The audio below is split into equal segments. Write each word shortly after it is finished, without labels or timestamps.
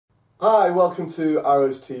Hi, welcome to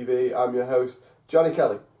Arrows TV. I'm your host, Johnny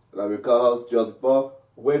Kelly. And I'm your co-host, Joseph Ball.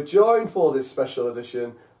 We're joined for this special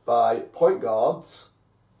edition by point guards,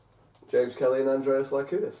 James Kelly and Andreas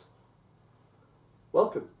Lykoudis.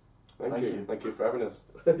 Welcome. Thank you. Thank you for having us.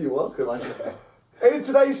 You're welcome. In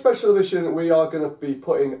today's special edition, we are going to be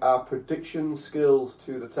putting our prediction skills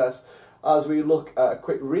to the test as we look at a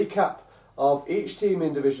quick recap of each team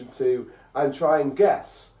in Division 2 and try and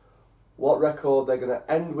guess what record they're going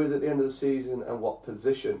to end with at the end of the season and what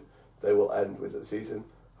position they will end with at the season.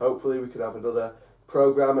 Hopefully we can have another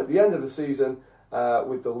programme at the end of the season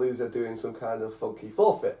with the loser doing some kind of funky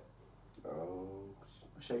forfeit. Oh,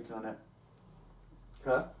 Shaking on it.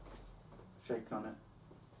 Huh? Shaking on it.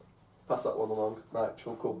 Pass that one along. Right,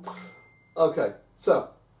 cool. Okay, so.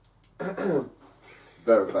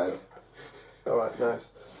 verified. Alright, nice.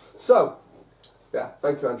 So, yeah,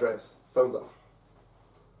 thank you, Andreas. Phone's off.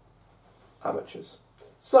 Amateurs.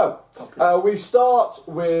 So, we start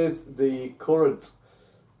with the current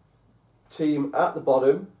team at the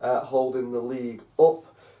bottom, holding the league up.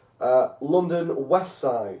 London West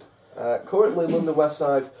Side. Currently, London West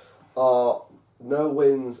Side are no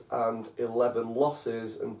wins and 11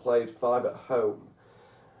 losses and played 5 at home.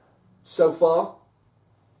 So far,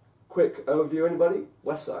 quick overview, anybody?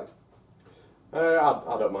 West Side.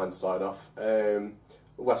 I don't mind starting off.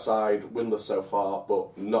 West Side winless so far,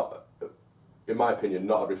 but not, in my opinion,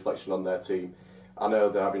 not a reflection on their team. I know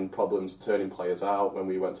they're having problems turning players out. When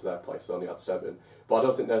we went to their place, they only had 7. But I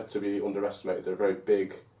don't think they're to be underestimated. They're a very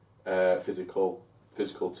big, physical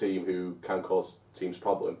team who can cause teams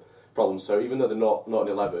problems. So even though they're not an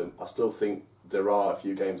 11, I still think there are a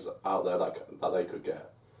few games out there that they could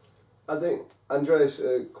get. I think, Andreas,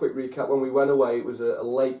 a quick recap. When we went away, it was a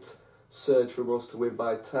late surge from us to win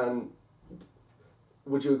by 10.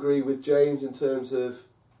 Would you agree with James in terms of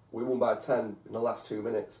we won by 10 in the last 2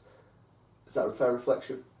 minutes? Is that a fair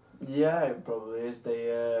reflection? Yeah, it probably is.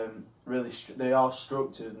 They they are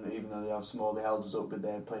structured, and even though they have small, they held us up, but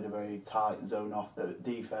they played a very tight zone off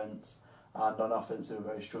defence, and on offence they were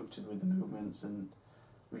very structured with the movements, and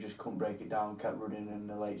we just couldn't break it down. Kept running in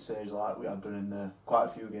the late surge like we had done in quite a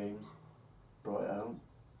few games. Brought it home.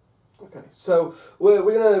 Okay, so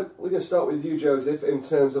we're gonna start with you, Joseph, in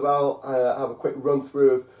terms of I'll have a quick run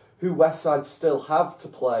through of who West Side still have to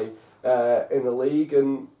play in the league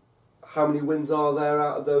and how many wins are there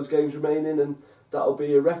out of those games remaining, and that'll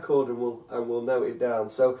be a record, and we'll note it down.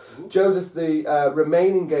 So, Joseph, the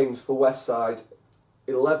remaining games for West Side,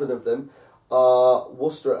 11 of them are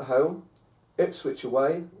Worcester at home, Ipswich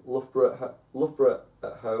away, Loughborough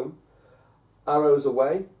at home, Arrows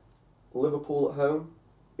away, Liverpool at home,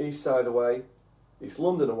 East Side away, East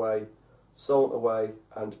London away, Salt away,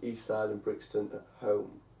 and East Side and Brixton at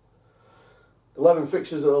home. 11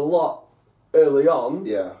 fixtures are a lot early on,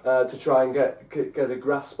 Yeah. to try and get a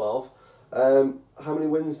grasp of. How many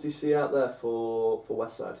wins do you see out there for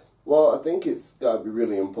West Side? Well, I think it's got to be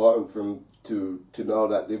really important for them to know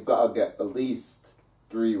that they've got to get at least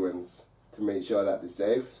 3 wins to make sure that they're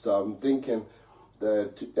safe. So I'm thinking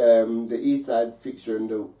the East Side fixture and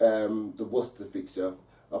the Worcester fixture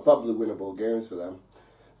are probably winnable games for them.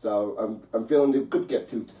 So I'm feeling they could get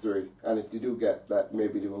 2 to 3, and if they do get that,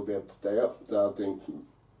 maybe they will be able to stay up. So I think,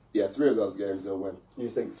 3 of those games they'll win. You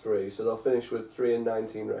think 3, so they'll finish with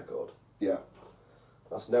 3-19 record. Yeah.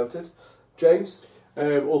 That's noted. James?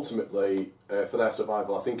 Ultimately, for their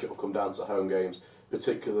survival, I think it will come down to home games,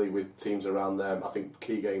 particularly with teams around them. I think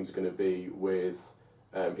key games are going to be with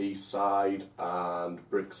East Side and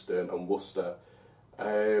Brixton and Worcester.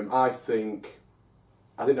 I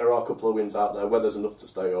think there are a couple of wins out there. Whether there's enough to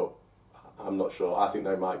stay up, I'm not sure. I think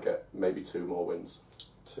they might get maybe 2 more wins.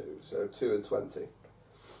 2, so 2 and 20.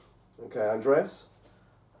 Okay, Andreas?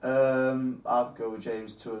 I'd go with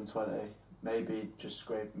James 2 and 20. Maybe just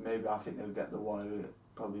scrape. Maybe I think they'll get the one who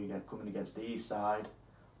probably get coming against the East Side,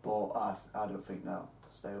 but I don't think they'll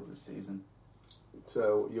stay over the season.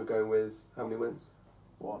 So you're going with how many wins?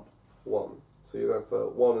 1. 1. So you're going for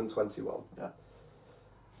 1 and 21. Yeah.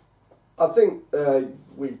 I think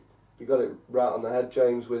you got it right on the head,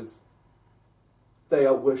 James, with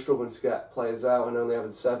we're struggling to get players out and only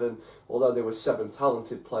having 7, although there were 7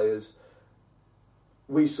 talented players.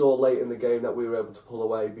 We saw late in the game that we were able to pull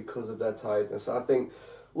away because of their tiredness. I think,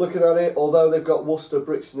 looking at it, although they've got Worcester,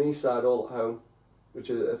 Brixton, East Side all at home, which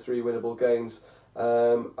are 3 winnable games,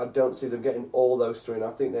 I don't see them getting all those 3, and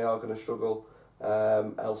I think they are going to struggle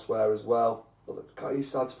elsewhere as well. They've got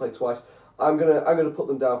East Side to play twice. I'm gonna put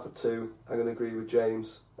them down for 2. I'm gonna agree with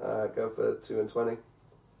James. Go for 2 and 20.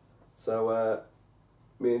 So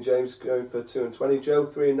me and James going for 2 and 20. Joe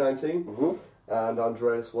 3 and 19, Mm-hmm. and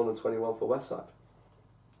Andreas 1 and 21 for West Side.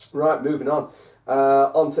 Right, moving on.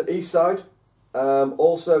 On to Eastside,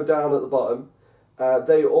 also down at the bottom.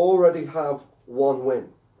 They already have one win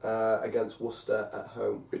against Worcester at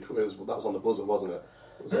home. That was on the buzzer, wasn't it?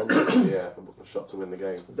 It was on a shot to win the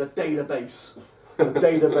game. The database. The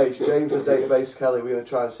database. James the Database Kelly. We're going to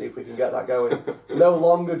try and see if we can get that going. No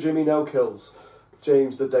longer Jimmy No Kills.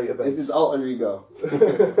 James the Database. This is alter ego.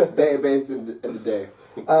 Database in the day.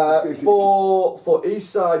 For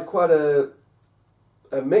Eastside, quite a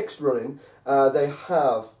mixed running. They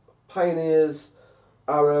have Pioneers,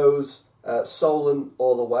 Arrows, Solent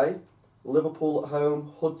all the way, Liverpool at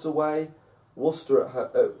home, Hoods away, Worcester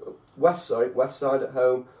at West Side at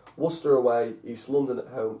home, Worcester away, East London at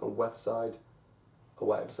home, and West Side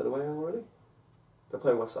away. Have I said away already? They're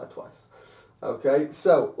playing West Side twice. Okay,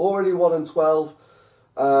 so already 1-12.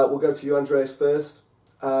 We'll go to you, Andreas, first.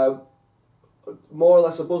 More or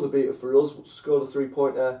less a buzzer beater for us. Scored a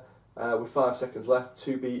 3-pointer with 5 seconds left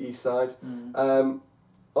to beat Eastside.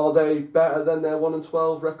 Are they better than their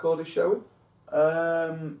 1-12 record is showing?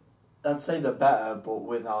 I'd say they're better, but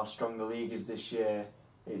with how strong the league is this year,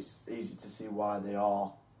 it's easy to see why they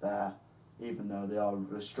are there, even though they are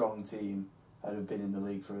a strong team and have been in the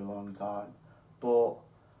league for a long time. But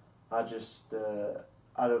I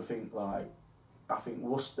don't think I think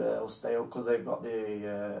Worcester will stay up because they've got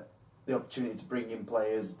the opportunity to bring in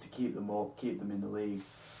players to keep them up, keep them in the league.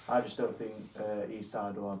 I just don't think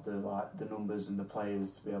Eastside will have the numbers and the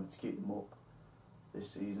players to be able to keep them up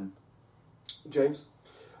this season. James?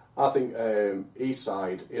 I think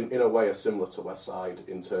Eastside, in a way, are similar to Westside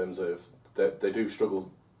in terms of they do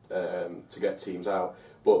struggle to get teams out.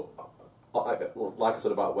 But like I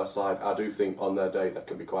said about Westside, I do think on their day that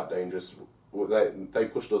can be quite dangerous. They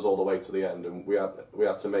pushed us all the way to the end, and we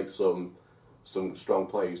had to make some strong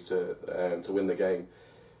plays to win the game.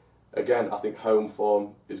 Again, I think home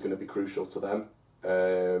form is going to be crucial to them.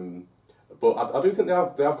 But I do think they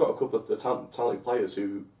have got a couple of the talented players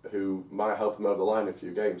who might help them over the line in a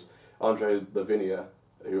few games. Andre Lavinia,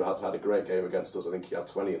 who had a great game against us, I think he had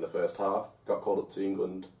 20 in the first half, got called up to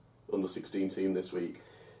England under-16 team this week.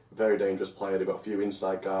 Very dangerous player. They've got a few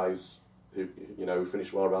inside guys who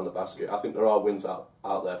finish well around the basket. I think there are wins out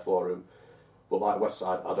there for him. But like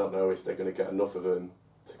Westside, I don't know if they're going to get enough of them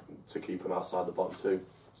to keep them outside the bottom two.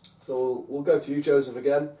 So we'll go to you, Joseph,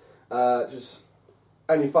 again. Just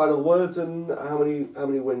any final words, and how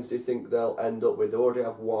many wins do you think they'll end up with? They already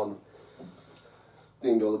have one. I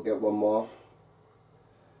think they'll get one more.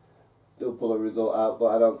 They'll pull a result out,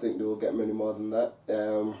 but I don't think they will get many more than that.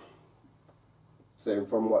 So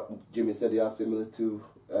from what Jimmy said, they are similar to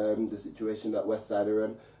the situation that Westside are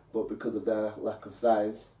in, but because of their lack of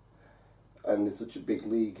size, and it's such a big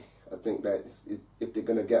league, I think that if they're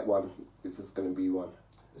going to get one, it's just going to be one.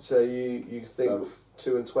 So you think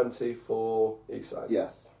 2-20 for Eastside?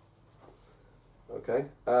 Yes. Okay.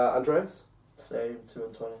 Andreas? Same,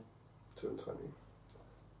 2-20. 2-20.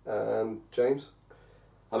 And James?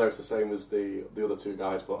 I know it's the same as the other two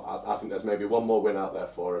guys, but I think there's maybe one more win out there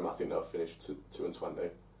for him. I think they'll finish 2-20.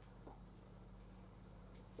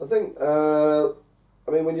 I think,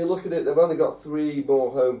 when you look at it, they've only got 3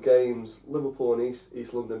 more home games, Liverpool and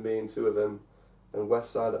East London being 2 of them, and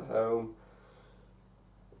Westside at home.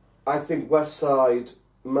 I think Westside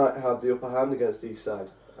might have the upper hand against Eastside,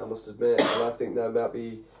 I must admit, and I think there might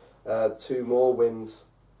be 2 more wins.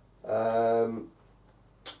 Have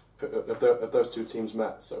those two teams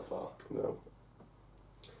met so far? No.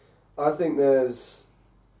 I think there's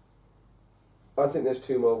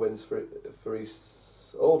 2 more wins for East.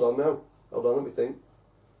 Hold on, let me think.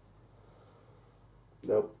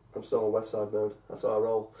 Nope, I'm still on West Side mode. That's how I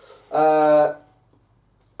roll.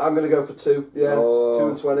 I'm going to go for 2. Yeah,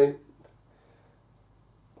 2-20.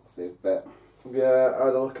 Safe bet. Yeah, I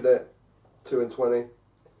had a look at it. 2-20.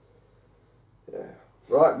 Yeah.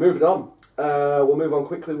 Right, moving on. We'll move on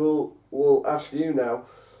quickly. We'll ask you now.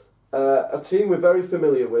 A team we're very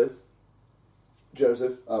familiar with,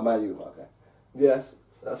 Joseph. Oh, Man U, okay. Yes,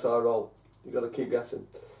 that's our role. You've got to keep guessing.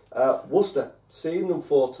 Worcester, seen them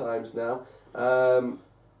 4 times now.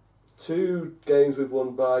 2 games we've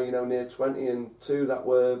won by near 20, and 2 that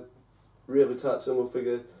were really tight single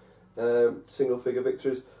figure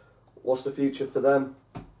victories. What's the future for them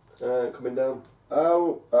coming down?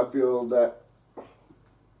 I feel that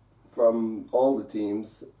from all the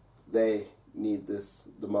teams, they need this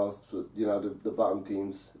the most. The bottom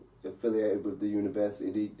teams affiliated with the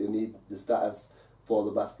university, they need the status for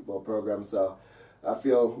the basketball program. So I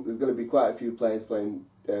feel there's going to be quite a few players playing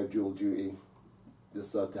dual duty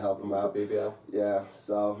just to help them out. BBL. Yeah,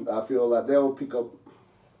 so I feel like they'll pick up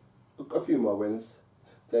a few more wins.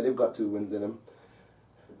 So they've got 2 wins in them.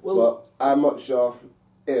 Well, but I'm not sure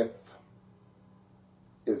if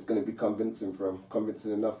it's going to be convincing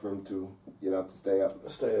enough for him to, to stay up.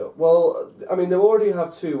 Stay up. Well, I mean, they already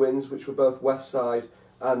have 2 wins, which were both Westside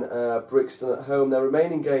and Brixton at home. Their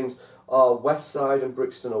remaining games are Westside and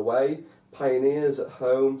Brixton away, Pioneers at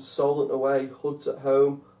home, Solent away, Hoods at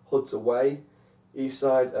home, Hoods away,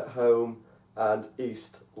 Eastside at home, and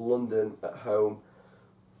East London at home.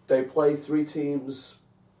 They play 3 teams,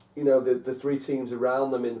 the 3 teams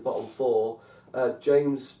around them in the bottom 4.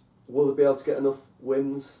 James, will they be able to get enough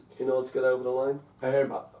wins in order to get over the line?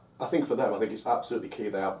 I think for them, I think it's absolutely key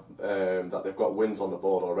they have that they've got wins on the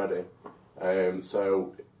board already.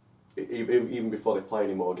 So even before they play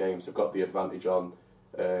any more games, they've got the advantage on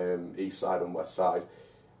East Side and West Side.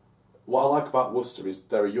 What I like about Worcester is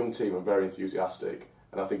they're a young team and very enthusiastic,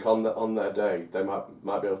 and I think on their day they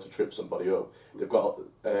might be able to trip somebody up. They've got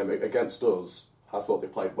against us, I thought they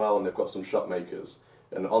played well, and they've got some shot makers,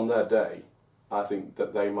 and on their day, I think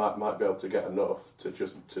that they might be able to get enough to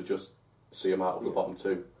just see them out of the bottom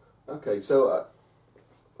 2. Okay, so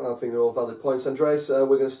I think they're all valid points. Andreas, we're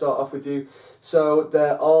going to start off with you. So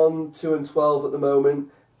they're on 2 and 12 at the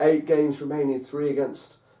moment. 8 games remaining, 3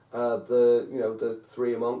 against the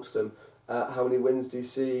 3 amongst them. How many wins do you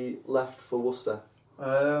see left for Worcester?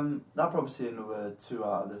 I'll probably see another 2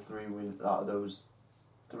 out of the 3 wins out of those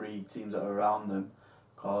 3 teams that are around them,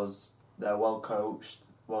 because they're well coached,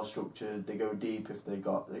 well structured. They go deep if they've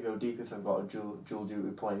got a dual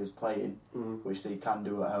duty players playing, which they can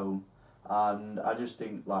do at home. And I just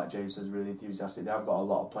think, like James says, really enthusiastic. They have got a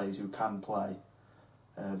lot of players who can play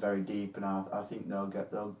very deep, and I think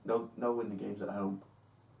they'll win the games at home.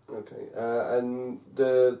 Okay, and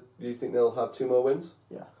do you think they'll have 2 more wins?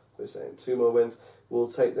 Yeah, we're saying 2 more wins will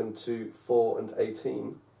take them to 4 and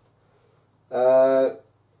 18.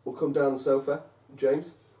 We'll come down the sofa,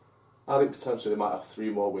 James. I think potentially they might have 3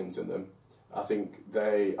 more wins in them. I think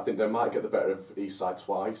they might get the better of Eastside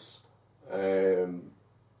twice in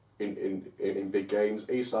big games.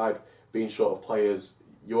 Eastside being short of players,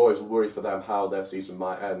 you always worry for them how their season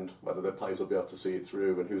might end, whether their players will be able to see it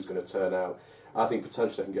through and who's going to turn out. I think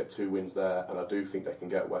potentially they can get 2 wins there, and I do think they can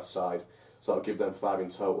get Westside. So that'll give them 5 in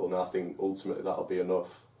total, and I think ultimately that'll be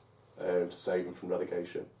enough to save them from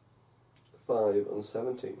relegation. 5 and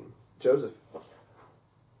 17. Joseph?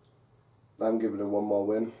 I'm giving them 1 more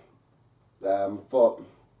win. Thought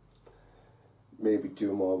maybe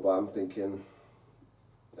 2 more, but I'm thinking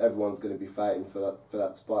everyone's going to be fighting for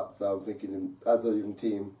that spot. So I'm thinking, as a young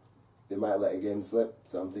team, they might let a game slip.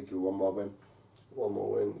 So I'm thinking 1 more win. 1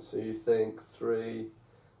 more win. So you think 3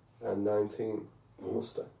 and 19 for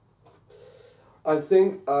Worcester? I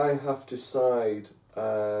think I have to side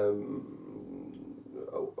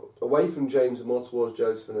away from James and more towards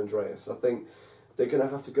Joseph and Andreas. I think they're going to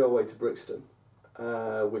have to go away to Brixton,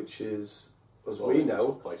 which is, as we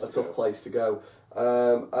know, a tough place to go.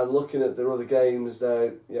 And looking at their other games,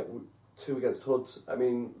 they're 2 against Hoods. I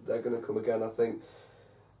mean, they're going to come again, I think.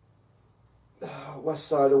 West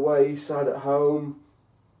Side away, East Side at home.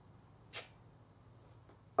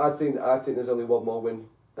 I think there's only 1 more win.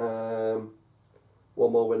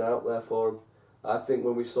 1 more win out there for them. I think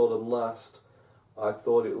when we saw them last, I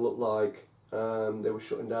thought it looked like they were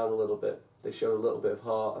shutting down a little bit. They showed a little bit of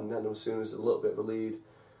heart, and then as soon as a little bit of a lead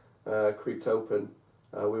creeped open,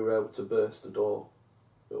 we were able to burst the door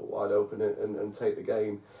wide open and take the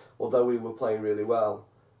game. Although we were playing really well,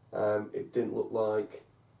 it didn't look like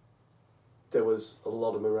there was a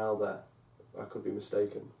lot of morale there. I could be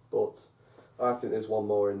mistaken, but I think there's 1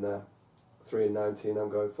 more in there. 3 and 19 I'm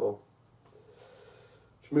going for.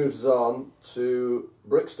 Which moves us on to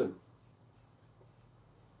Brixton.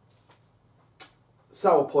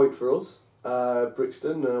 Sour point for us,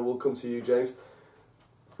 Brixton. We'll come to you, James.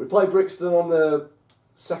 We played Brixton on the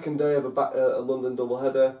 2nd day of a London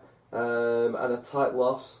doubleheader, and a tight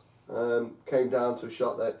loss. Came down to a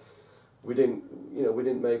shot that we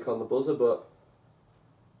didn't make on the buzzer, but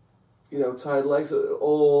tired legs.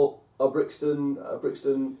 Or are Brixton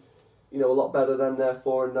a lot better than their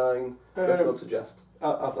 4 and 9 record suggest?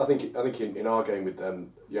 I think in our game with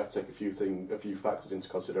them, you have to take a few factors into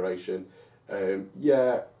consideration. There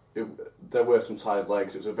were some tired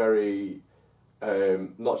legs. It was a very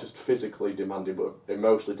not just physically demanding, but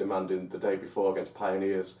emotionally demanding the day before against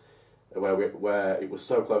Pioneers, where it was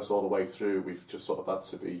so close all the way through. We've just sort of had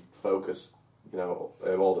to be focused,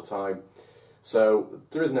 all the time. So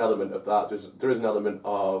there is an element of that. There is an element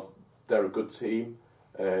of they're a good team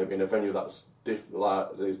in a venue that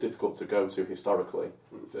is difficult to go to historically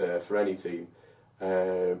for any team,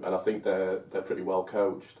 and I think they're pretty well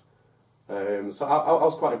coached. So I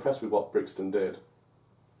was quite impressed with what Brixton did,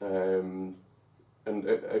 and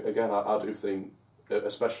again I do think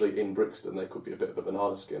especially in Brixton, they could be a bit of a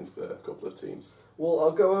banana skin for a couple of teams. Well,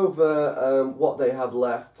 I'll go over what they have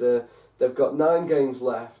left. They've got 9 games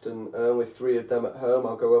left, and only 3 of them at home.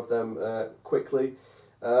 I'll go over them quickly.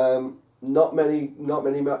 Not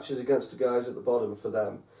many matches against the guys at the bottom for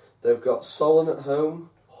them. They've got Solent at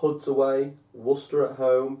home, Hoods away, Worcester at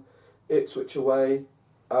home, Ipswich away,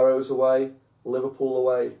 Arrows away, Liverpool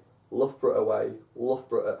away, Loughborough away,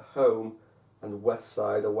 Loughborough at home, and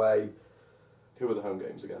Westside away. Who are the home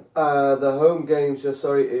games again? The home games,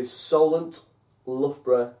 is Solent,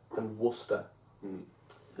 Loughborough, and Worcester. Do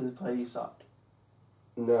they play Eastside?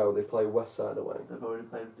 No, they play Westside away. They've already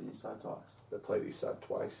played Eastside twice. They played Eastside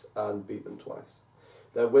twice and beat them twice.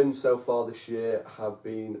 Their wins so far this year have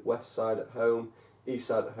been Westside at home,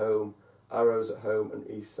 Eastside at home, Arrows at home, and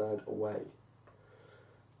Eastside away.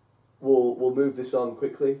 We'll move this on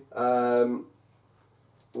quickly.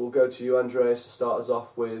 We'll go to you, Andreas, to start us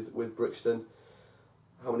off with Brixton.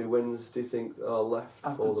 How many wins do you think are left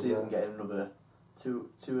I for could them? see them getting another two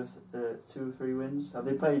or three wins. Have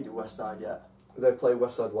they played Westside yet? They played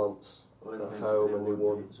Westside once Or at home and they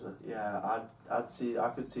won. Yeah, I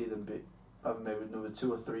could see them having maybe another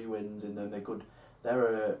 2 or 3 wins, and then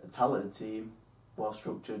they're a talented team, well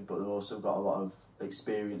structured, but they've also got a lot of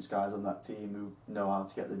experienced guys on that team who know how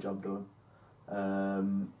to get the job done.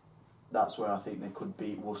 That's where I think they could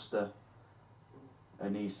beat Worcester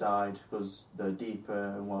and Eastside, because they're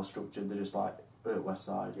deeper and well structured. They're just like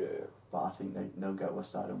Westside, Yeah. but I think they'll get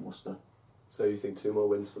Westside and Worcester. So you think 2 more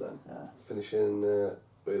wins for them? Yeah. Finishing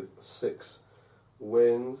with 6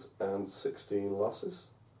 wins and 16 losses.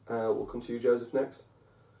 We'll come to you, Joseph, next.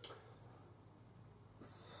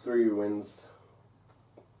 3 wins.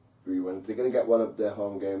 3 wins. They're going to get one of their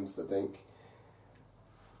home games, I think.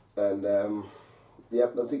 And I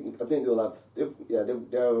think they'll have.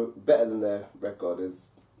 They're better than their record is,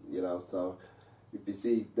 So if you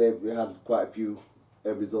see, they've had quite a few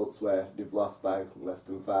results where they've lost by less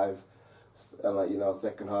than 5, and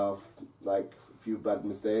second half, a few bad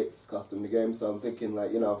mistakes cost them the game. So I'm thinking,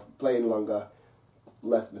 playing longer,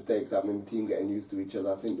 less mistakes happening, the team getting used to each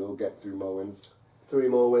other. I think they'll get 3 more wins. 3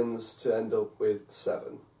 more wins to end up with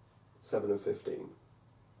 7 and 15.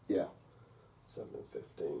 Yeah. 7 and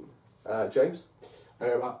 15. James?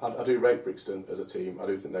 I do rate Brixton as a team. I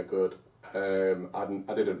do think they're good.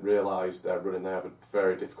 I didn't realise their running. They have a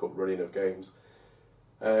very difficult running of games.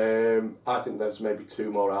 I think there's maybe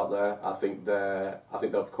 2 more out there. I think they'll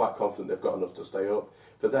be quite confident they've got enough to stay up.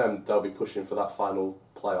 For them, they'll be pushing for that final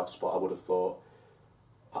playoff spot, I would have thought.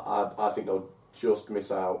 I think they'll just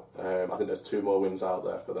miss out. I think there's 2 more wins out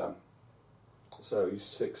there for them. So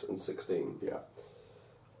 6 and 16. Yeah.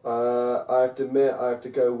 I have to admit, I have to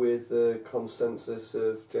go with the consensus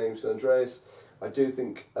of James and Andreas. I do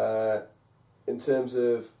think, I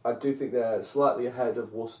do think they're slightly ahead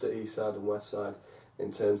of Worcester, Eastside and Westside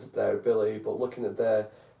in terms of their ability, but looking at their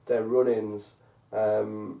run-ins,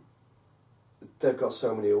 they've got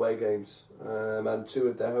so many away games, and 2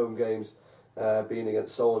 of their home games being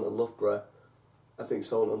against Solent and Loughborough. I think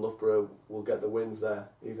Solent and Loughborough will get the wins there,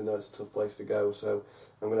 even though it's a tough place to go, so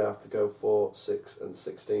I'm going to have to go for 6 and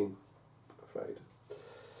 16, I'm afraid.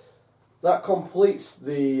 That completes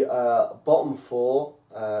the bottom 4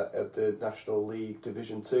 of the National League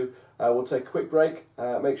Division 2. We'll take a quick break.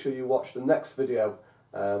 Make sure you watch the next video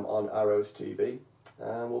on Arrows TV,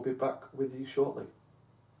 and we'll be back with you shortly.